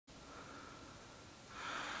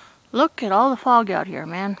Look at all the fog out here,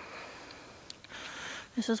 man.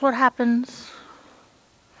 This is what happens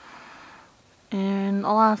in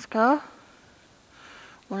Alaska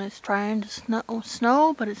when it's trying to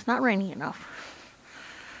snow, but it's not raining enough.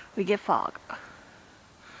 We get fog.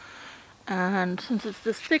 And since it's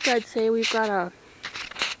this thick, I'd say we've got a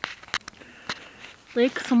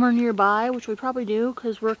lake somewhere nearby, which we probably do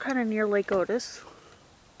because we're kind of near Lake Otis.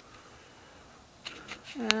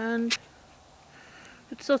 And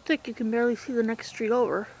it's so thick you can barely see the next street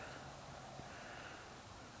over.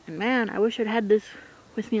 And man, I wish I'd had this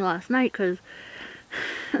with me last night because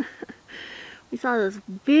we saw this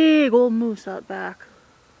big old moose out back.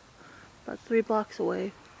 About 3 blocks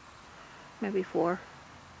away. Maybe 4.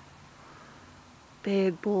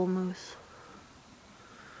 Big bull moose.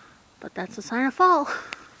 But that's a sign of fall.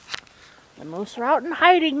 The moose are out and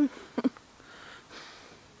hiding.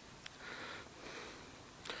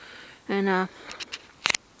 And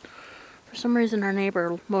for some reason our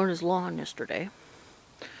neighbor mowed his lawn yesterday.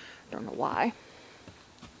 Don't know why.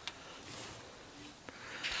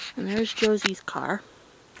 And there's Josie's car.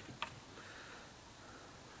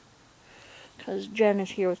 Because Jen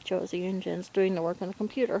is here with Josie and Jen's doing the work on the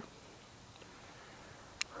computer.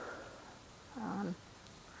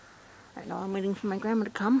 Right now I'm waiting for my grandma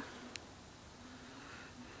to come.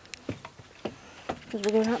 Because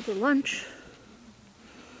we're going out for lunch.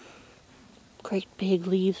 Great big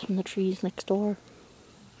leaves from the trees next door.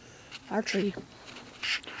 Our tree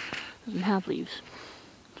doesn't have leaves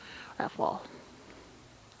that fall.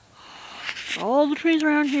 All the trees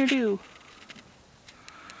around here do.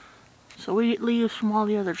 So we get leaves from all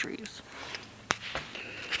the other trees.